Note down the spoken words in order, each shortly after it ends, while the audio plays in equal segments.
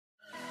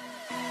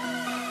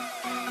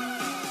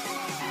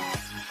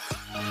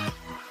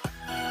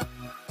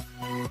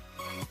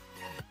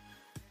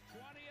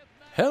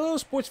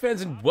sports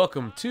fans, and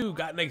welcome to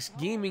Got Next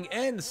Gaming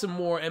and some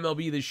more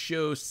MLB The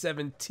Show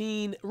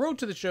 17. Road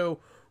to the show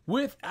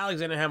with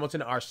Alexander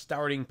Hamilton, our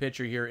starting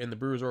pitcher here in the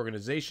Brewers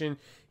organization.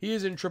 He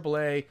is in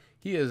AAA.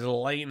 He is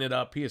lighting it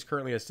up. He is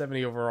currently a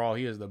 70 overall.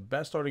 He is the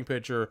best starting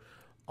pitcher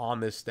on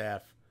this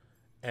staff.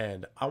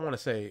 And I want to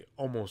say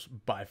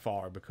almost by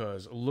far,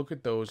 because look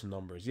at those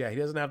numbers. Yeah, he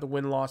doesn't have the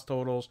win-loss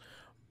totals,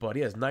 but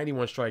he has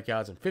 91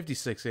 strikeouts in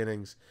 56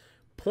 innings,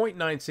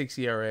 .96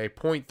 ERA,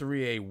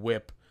 .38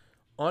 whip.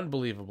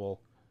 Unbelievable.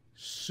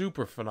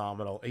 Super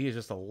phenomenal. He is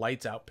just a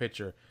lights-out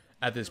pitcher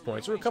at this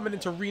point. So we're coming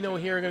into Reno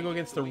here. We're going to go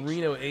against the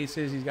Reno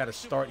Aces. He's got to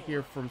start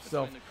here for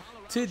himself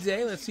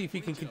today. Let's see if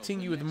he can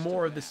continue with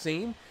more of the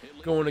same.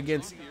 Going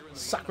against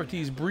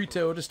Socrates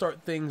Brito to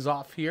start things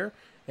off here.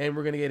 And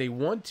we're going to get a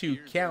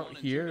 1-2 count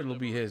here. It'll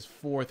be his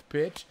fourth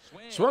pitch.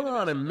 Swung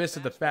on and missed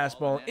at the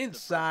fastball.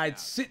 Inside.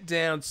 Sit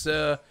down,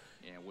 sir.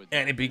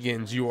 And it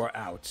begins. You are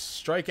out.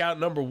 Strikeout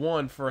number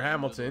one for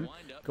Hamilton.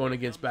 Going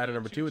against batter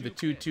number two with the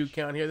 2-2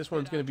 count here. This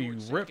one's going to be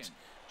ripped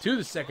to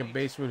the second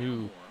baseman,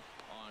 who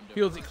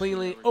fields it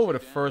cleanly over to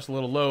first. A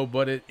little low,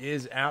 but it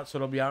is out. So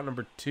it'll be out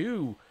number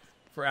two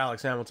for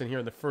Alex Hamilton here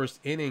in the first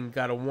inning.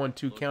 Got a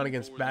 1-2 count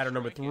against batter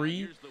number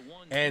three.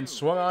 And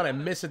swung on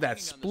and missed at that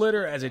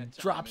splitter as it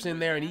drops in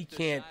there, and he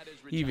can't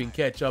even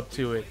catch up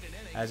to it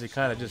as it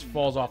kind of just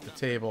falls off the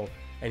table.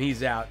 And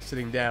he's out,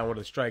 sitting down with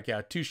a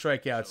strikeout. 2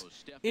 strikeouts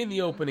in the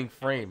opening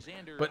frame.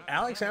 But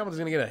Alex Hamilton's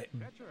going to get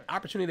an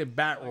opportunity to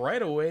bat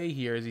right away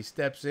here as he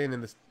steps in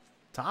the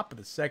top of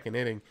the second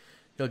inning.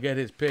 He'll get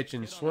his pitch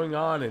and swing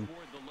on and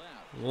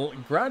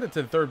ground it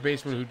to the third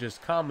baseman, who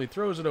just calmly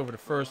throws it over to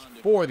first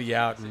for the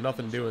out, and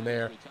nothing doing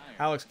there.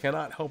 Alex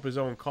cannot help his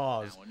own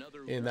cause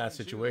in that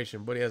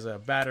situation, but he has a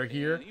batter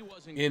here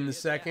in the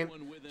second.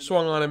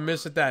 Swung on and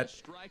missed at that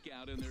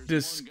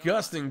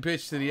disgusting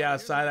pitch to the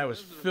outside. That was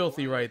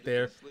filthy right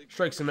there.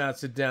 Strikes him out,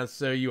 sit down,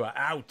 sir. You are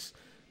out.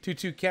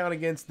 2-2 count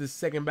against the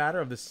second batter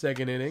of the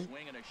second inning.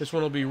 This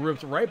one will be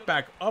ripped right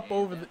back up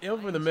over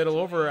the middle,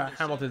 over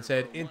Hamilton's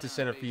head into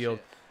center field.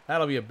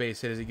 That'll be a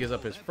base hit as he gives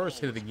up his first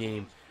hit of the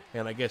game.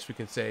 And I guess we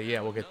can say,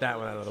 yeah, we'll get that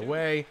one out of the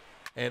way.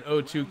 And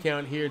 0-2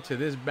 count here to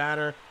this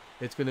batter.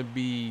 It's going to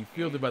be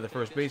fielded by the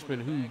first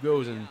baseman, who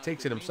goes and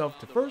takes it himself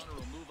to first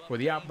for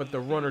the out, but the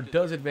runner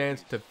does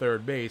advance to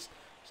third base.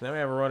 So now we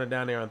have a runner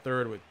down there on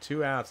third with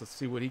 2 outs. Let's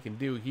see what he can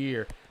do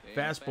here.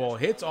 Fastball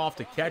hits off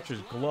the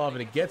catcher's glove,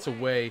 and it gets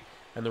away,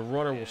 and the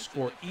runner will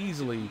score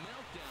easily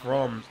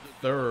from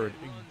third,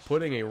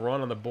 putting a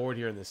run on the board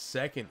here in the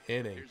second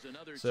inning.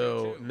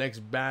 So next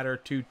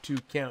batter, 2-2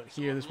 count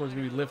here. This one's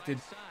going to be lifted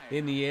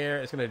in the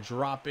air. It's going to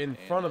drop in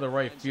front of the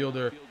right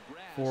fielder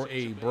for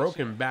a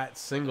broken bat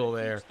single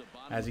there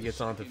as he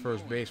gets onto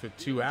first base with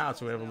 2 outs.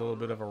 So we have a little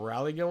bit of a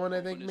rally going,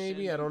 I think,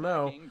 maybe. I don't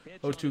know.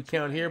 0-2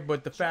 count here,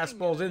 but the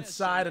fastball's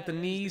inside at the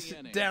knees.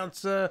 Sit down,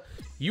 sir.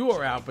 You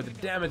are out, but the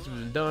damage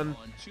was done.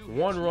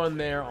 1 run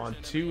there on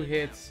 2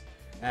 hits,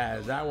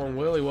 as that one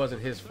really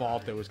wasn't his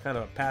fault. It was kind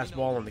of a pass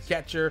ball on the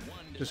catcher.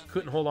 Just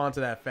couldn't hold on to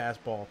that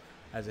fastball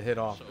as it hit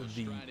off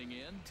the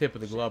tip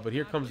of the glove. But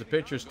here comes the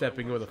pitcher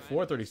stepping in with a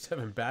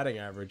 .437 batting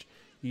average.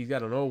 He's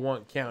got an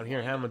 0-1 count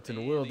here.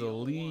 Hamilton will the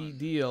lead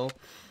deal.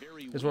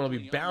 This one will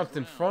be bounced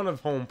in front of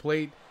home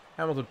plate.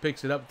 Hamilton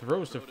picks it up,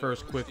 throws to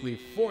first quickly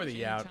for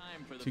the out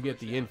to get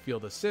the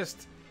infield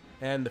assist.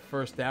 And the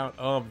first out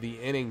of the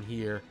inning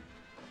here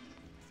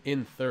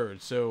in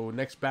third. So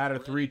next batter,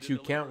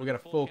 3-2 count. We got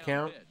a full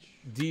count.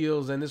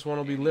 Deals, and this one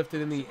will be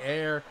lifted in the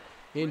air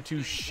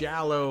into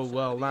shallow,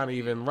 well, not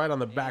even, right on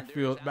the back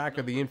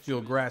of the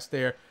infield grass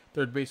there.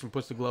 Third baseman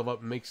puts the glove up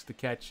and makes the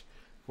catch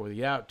for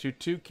the out.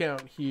 2-2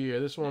 count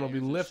here. This one will be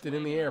lifted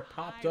in the air,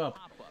 popped up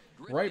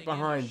right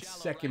behind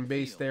second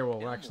base there.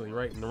 Well, actually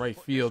right in the right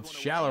field,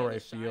 shallow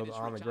right field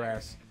on the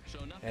grass,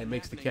 and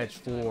makes the catch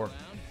for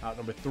out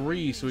number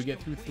 3. So we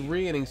get through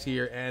 3 innings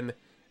here, and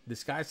the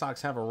Sky Sox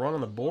have a run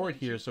on the board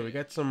here. So we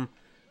got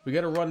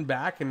to run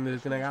back, and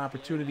there's going to be an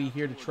opportunity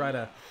here to try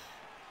to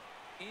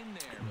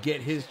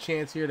get his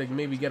chance here to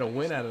maybe get a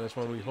win out of this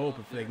one. We hope,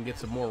 if they can get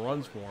some more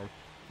runs for him.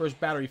 First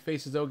batter he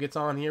faces, though, gets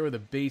on here with a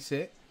base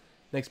hit.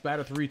 Next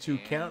batter,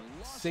 3-2 count.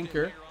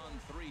 Sinker.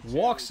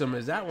 Walks him,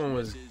 as that one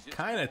was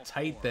kind of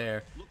tight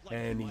there.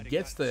 And he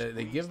gets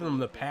they give him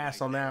the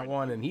pass on that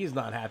one, and he's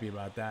not happy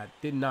about that.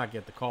 Did not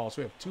get the call.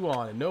 So we have 2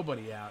 on and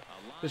nobody out.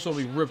 This will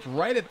be ripped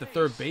right at the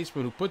third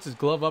baseman, who puts his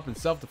glove up in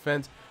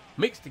self-defense.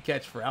 Makes the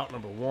catch for out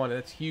number 1.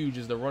 That's huge,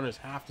 as the runners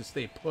have to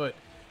stay put.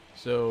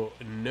 So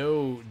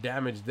no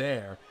damage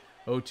there.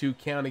 0-2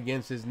 count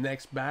against his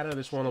next batter.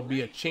 This one will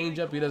be a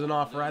changeup. He doesn't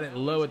offer at it,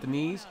 low at the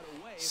knees.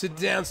 Sit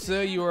down,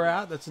 sir. You are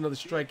out. That's another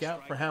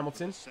strikeout for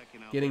Hamilton.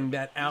 Getting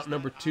that out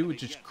number 2,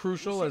 which is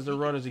crucial, as the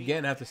runners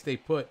again have to stay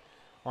put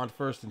on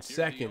first and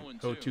second.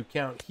 0-2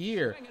 count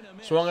here.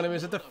 Swung on him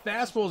as at the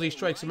fastball as he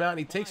strikes him out, and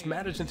he takes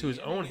matters into his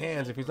own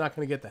hands. If he's not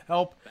going to get the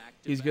help,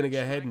 he's going to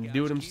go ahead and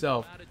do it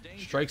himself.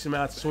 Strikes him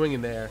out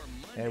swinging there,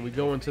 and we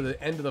go into the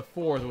end of the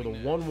 4th with a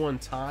 1-1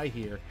 tie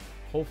here.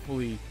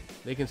 Hopefully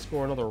they can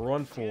score another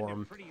run for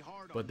him.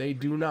 but they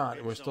do not.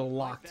 And we're still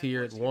locked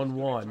here at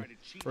 1-1.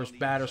 First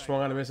batter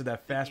swung on and missed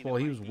that fastball.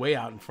 He was way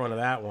out in front of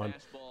that one.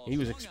 He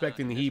was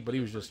expecting the heat, but he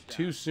was just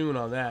too soon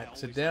on that.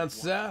 Sit down,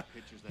 sir.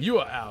 You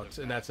are out.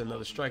 And that's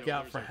another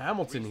strikeout for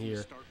Hamilton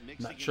here.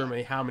 Not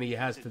sure how many he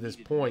has to this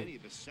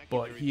point,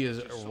 but he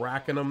is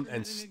racking them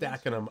and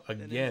stacking them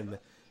again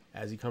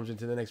as he comes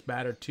into the next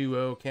batter.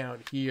 2-0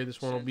 count here.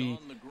 This one will be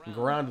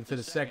grounded to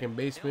the second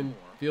baseman.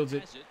 Fields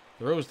it,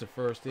 throws to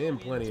first in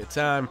plenty of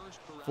time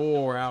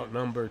for out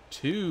number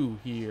 2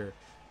 here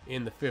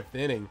in the 5th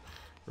inning.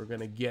 We're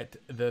going to get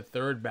the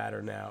third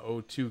batter now.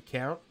 0-2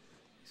 count.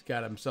 He's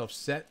got himself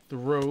set,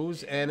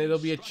 throws, and it'll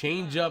be a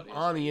changeup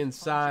on the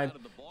inside.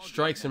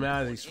 Strikes him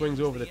out as he swings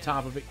over the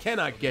top of it.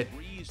 Cannot get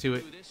to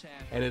it,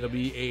 and it'll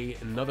be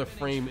another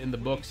frame in the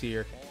books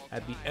here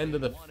at the end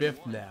of the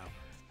 5th now.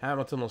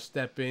 Hamilton will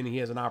step in. He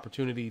has an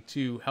opportunity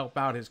to help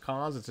out his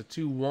cause. It's a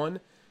 2-1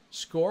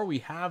 score. We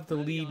have the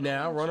lead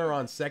now. Runner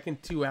on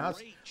second, 2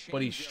 outs,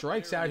 but he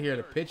strikes out here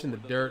to pitch in the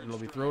dirt, and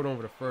it'll be thrown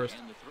over to first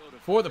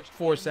for the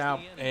force out,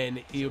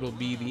 and it'll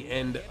be the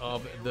end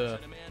of the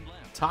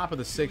top of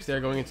the 6th there,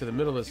 going into the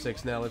middle of the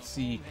 6th. Now let's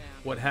see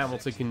what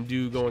Hamilton can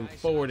do going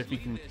forward. If he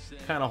can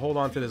kind of hold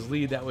on to this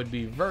lead, that would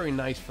be very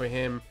nice for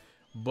him.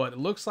 But it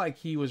looks like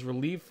he was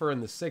relieved for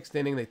in the 6th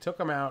inning. They took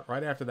him out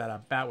right after that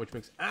at bat, which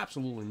makes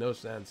absolutely no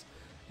sense.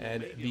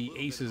 And the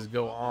Aces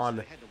go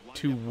on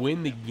to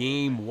win the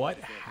game. What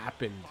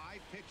happened?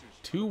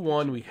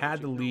 2-1. We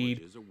had the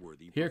lead.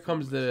 Here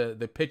comes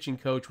the pitching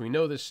coach. We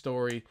know this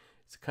story.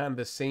 It's kind of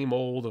the same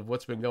old of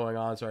what's been going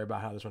on. Sorry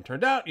about how this one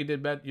turned out. You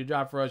did your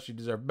job for us. You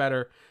deserve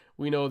better.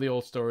 We know the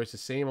old story. It's the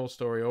same old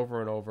story over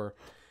and over.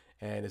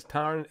 And it's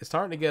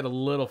starting to get a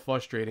little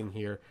frustrating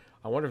here.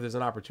 I wonder if there's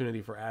an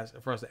opportunity for us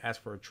to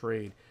ask for a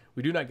trade.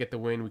 We do not get the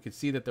win. We could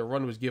see that the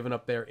run was given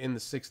up there in the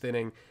 6th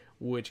inning,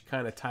 which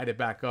kind of tied it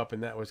back up,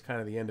 and that was kind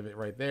of the end of it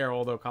right there.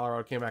 Although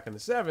Colorado came back in the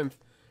 7th,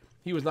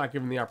 he was not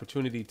given the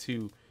opportunity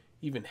to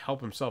even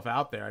help himself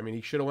out there. I mean,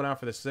 he should have went out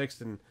for the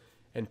 6th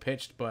and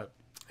pitched, but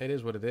it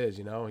is what it is,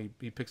 you know.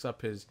 He picks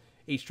up his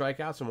 8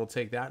 strikeouts, and we'll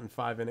take that in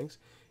 5 innings.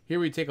 Here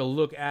we take a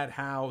look at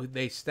how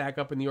they stack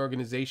up in the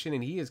organization,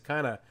 and he is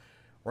kind of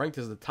ranked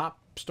as the top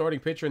starting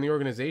pitcher in the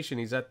organization.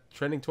 He's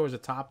trending towards the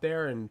top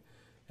there, and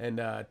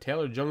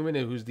Taylor Jungmann,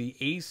 who's the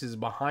ace, is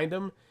behind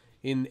him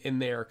in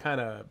their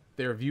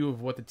their view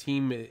of what the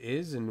team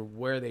is and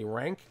where they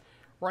rank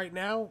right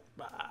now.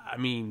 I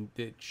mean,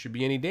 it should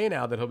be any day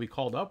now that he'll be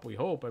called up, we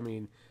hope. I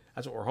mean,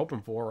 that's what we're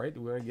hoping for, right?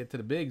 We're going to get to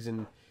the bigs,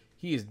 and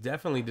he is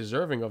definitely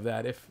deserving of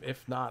that.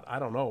 If not, I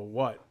don't know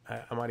what.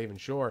 I'm not even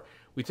sure.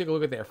 We take a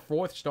look at their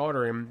 4th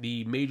starter in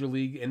the Major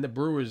League in the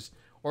Brewers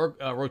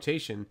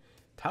rotation.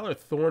 Tyler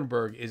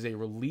Thornburg is a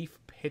relief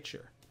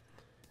pitcher,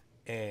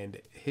 and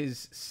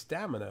his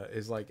stamina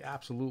is like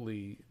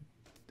absolutely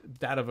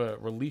that of a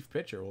relief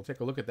pitcher. We'll take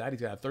a look at that. He's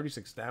got a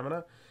 36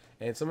 stamina,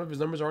 and some of his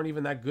numbers aren't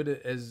even that good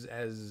as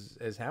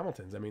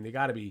Hamilton's. I mean, they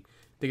got to be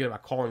thinking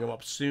about calling him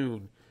up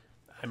soon.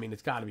 I mean,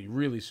 it's got to be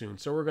really soon.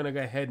 So we're going to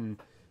go ahead and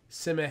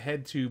sim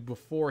ahead to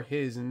before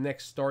his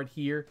next start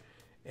here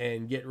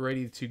and get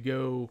ready to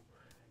go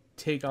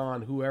take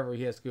on whoever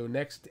he has to go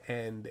next.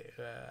 And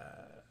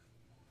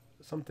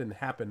something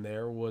happened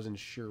there. Wasn't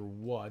sure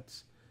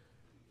what,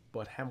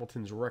 but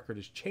Hamilton's record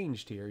has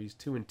changed here. He's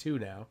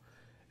 2-2 now,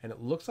 and it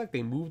looks like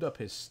they moved up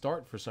his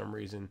start for some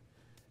reason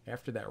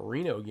after that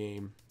Reno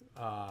game.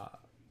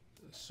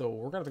 So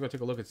we're going to have to go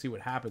take a look and see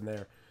what happened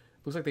there.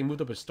 Looks like they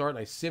moved up his start, and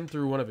I simmed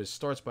through one of his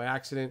starts by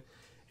accident,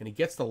 and he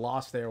gets the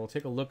loss there. We'll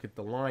take a look at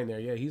the line there.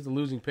 Yeah, he's the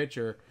losing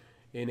pitcher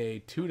in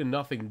a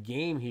 2-0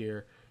 game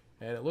here,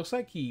 and it looks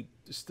like he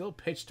still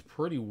pitched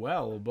pretty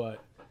well,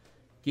 but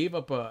gave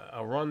up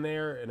a run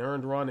there, an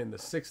earned run in the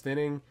 6th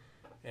inning,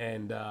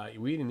 and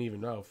we didn't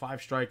even know. 5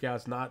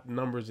 strikeouts, not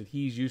numbers that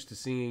he's used to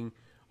seeing,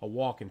 a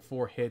walk and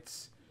 4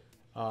 hits.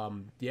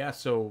 Yeah,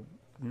 so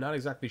not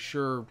exactly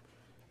sure.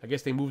 I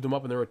guess they moved him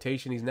up in the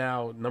rotation. He's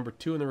now number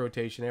 2 in the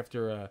rotation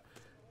after a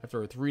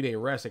 3-day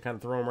rest. They kind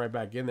of throw him right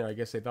back in there. I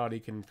guess they thought he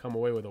can come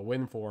away with a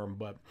win for him,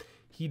 but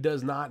he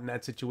does not in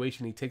that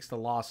situation. He takes the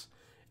loss,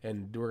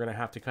 and we're going to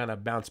have to kind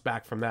of bounce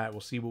back from that. We'll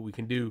see what we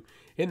can do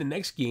in the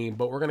next game,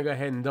 but we're going to go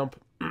ahead and dump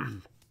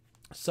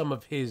some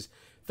of his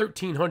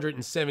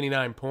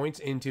 1,379 points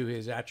into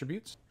his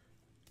attributes.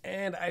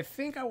 And I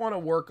think I want to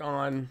work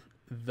on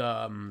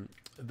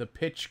the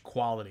pitch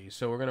quality.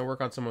 So we're going to work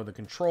on some of the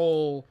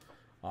control,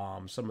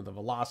 some of the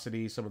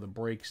velocity, some of the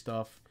break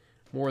stuff,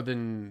 more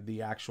than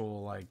the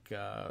actual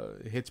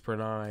hits per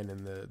 9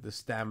 and the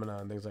stamina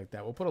and things like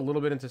that. We'll put a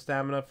little bit into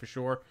stamina for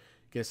sure.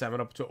 Get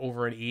stamina up to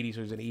over an 80,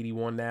 so he's at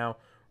 81 now.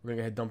 We're going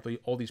to go ahead and dump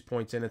all these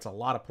points in. It's a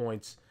lot of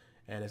points,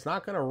 and it's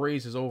not going to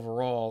raise his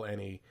overall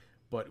any,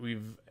 but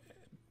we've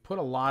put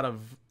a lot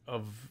of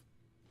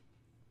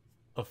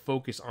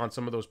focus on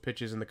some of those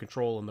pitches and the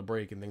control and the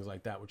break and things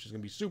like that, which is going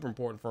to be super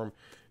important for him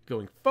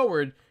going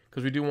forward,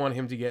 because we do want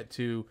him to get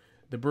to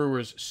the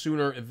Brewers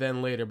sooner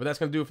than later. But that's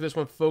going to do it for this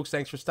one, folks.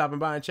 Thanks for stopping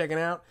by and checking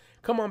out.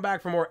 Come on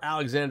back for more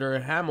Alexander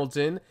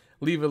Hamilton.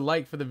 Leave a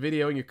like for the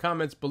video and your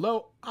comments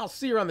below. I'll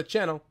see you on the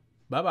channel.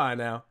 Bye-bye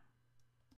now.